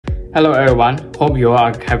Hello everyone, hope you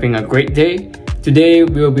are having a great day. Today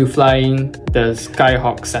we will be flying the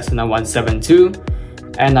Skyhawk Cessna 172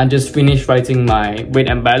 and I just finished writing my weight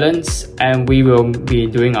and balance and we will be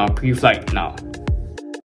doing our pre-flight now.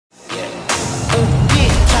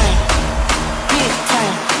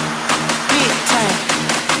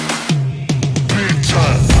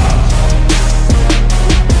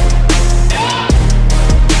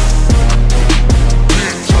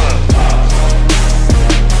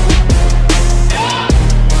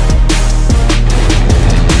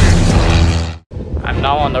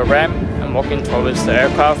 Now on the ramp, I'm walking towards the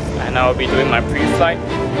aircraft and I will be doing my pre-flight.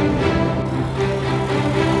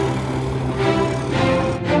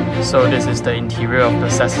 So this is the interior of the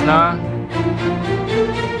Cessna.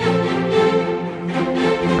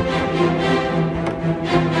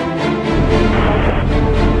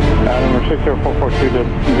 Number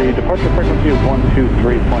 60442, the departure frequency is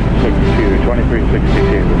 123.62,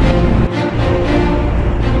 2362.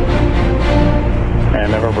 And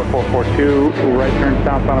November 442, right turn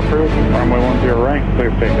southbound approach, runway 10 right, clear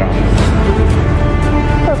takeoff.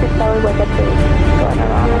 Focus Charlie, wake up please. Going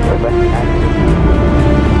around on the west side.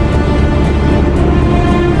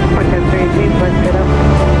 Okay, 3 please, let's get up.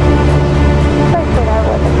 Let's get out,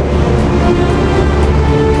 wake up please.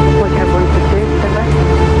 Wake up 168, stand by.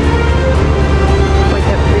 Wake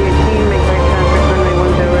up 318, make right traffic, runway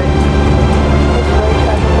 10 right. Make right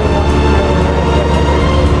traffic,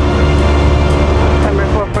 Number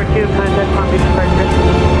 442, contact Palm Beach departure.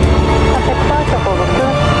 Contact Clark, up over to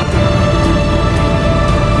us.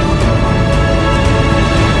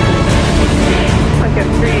 Okay,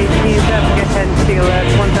 318, traffic ahead, seal at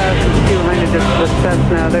 1,200 is the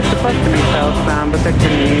Cessna. They're supposed to be southbound, but they're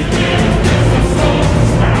turning east.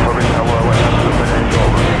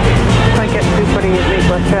 Like at 248, make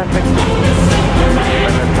left traffic.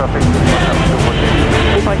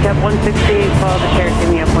 Like at 168, follow the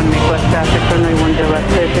Cherokee up 1, make left traffic, runway 10 left,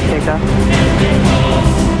 clear for takeoff.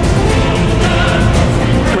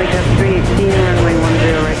 Wake up 318, runway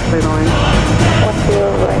 10 right, clear the line. 10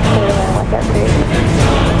 right, clear the line, like at 3.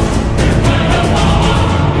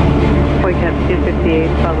 Wake up 258,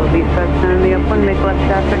 follow the Cessna in the up 1, make left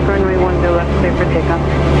traffic, runway 10 left, clear for takeoff.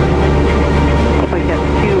 Wake up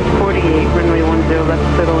 248, runway 10 left,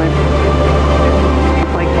 clear the line.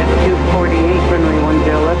 Like at 248, runway 10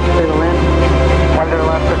 left, clear the land. 10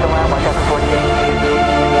 left, clear the land, like at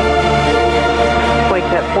 48. Like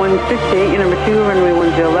at 168, number 2, runway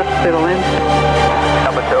 10 left, clear the land.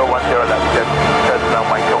 Number 2, 10 left, good. That's now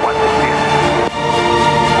Mike 168.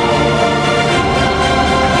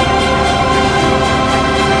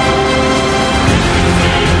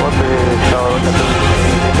 What is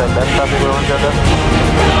that traffic we're on, Jada?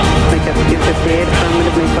 Like at 258,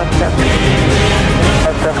 affirmative, make left traffic.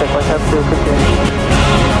 Left traffic, let's have 258.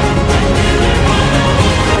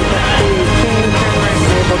 Like at 318, turn right,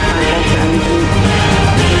 enable contact engine.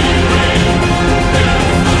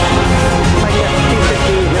 Like at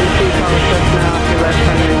 258, then 2, call the Cessna off your left,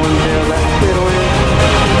 runway 10 left, clear the land.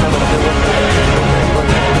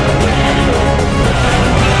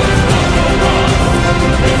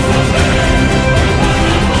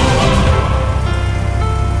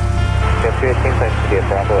 Yes, 318, thanks to the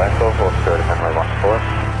Bravo Echo, hold start at runway 14.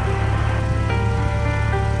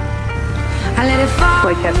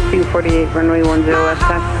 Like at 248, runway 10 left,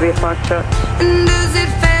 has to be a Foxtrot. And does it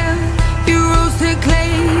fail? You rose to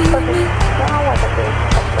claim.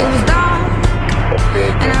 It was dark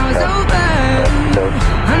and I was over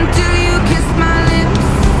until you kissed my lips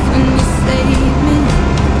and you saved me.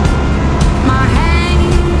 My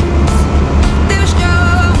hands, they were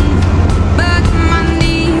strong, but my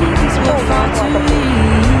knees were far too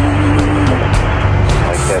weak.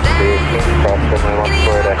 Like that 318, cross runway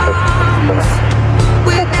 14 at exit.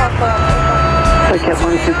 Like at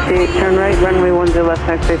 168, turn right, runway 10 left,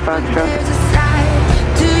 taxi Foxtrot.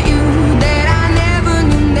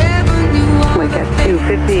 Like at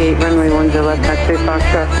 258, runway 10 left, taxi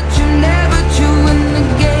Foxtrot.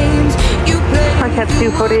 Like at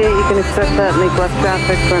 248, you can expect that, make left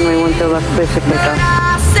traffic, runway 10 left, clear for takeoff.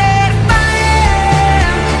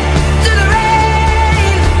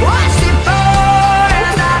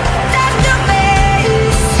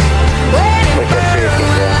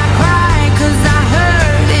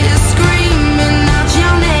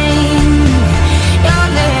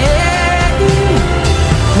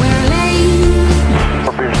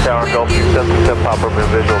 Popper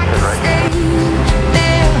visual pin right.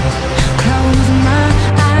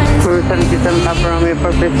 Route 727 Papa Romeo,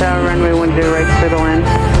 appropriate tower, runway 10 right, clear the land. 10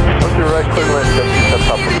 right, clear the land,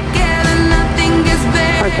 727 Papa.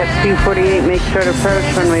 Like at 248, make short approach,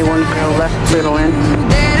 runway 10 left, clear the land.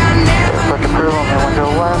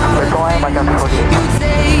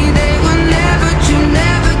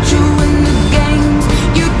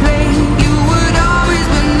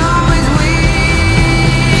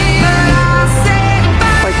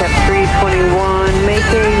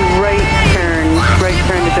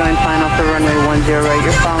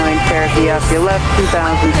 your left,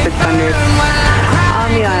 2,600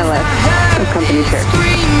 on the ILS, company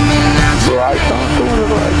Cherokee. Right, don't do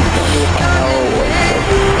it right.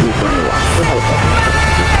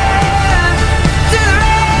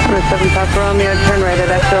 On the 7 Papa Romeo, turn right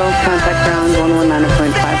at Echo, contact ground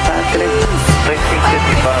 119.55 today.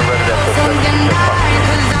 1655, right at Echo, 1655.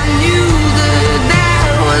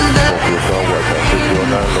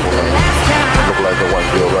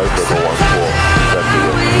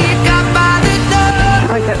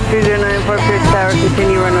 Contact 3094 Pierce Tower,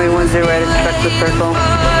 continue runway 10 right, expect the circle.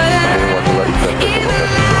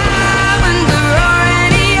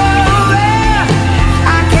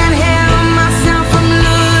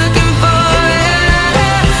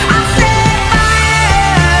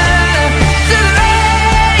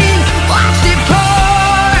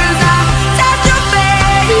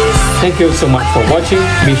 Thank you so much for watching.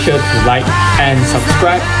 Be sure to like and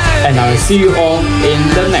subscribe, and I will see you all in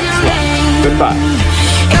the next one. Goodbye.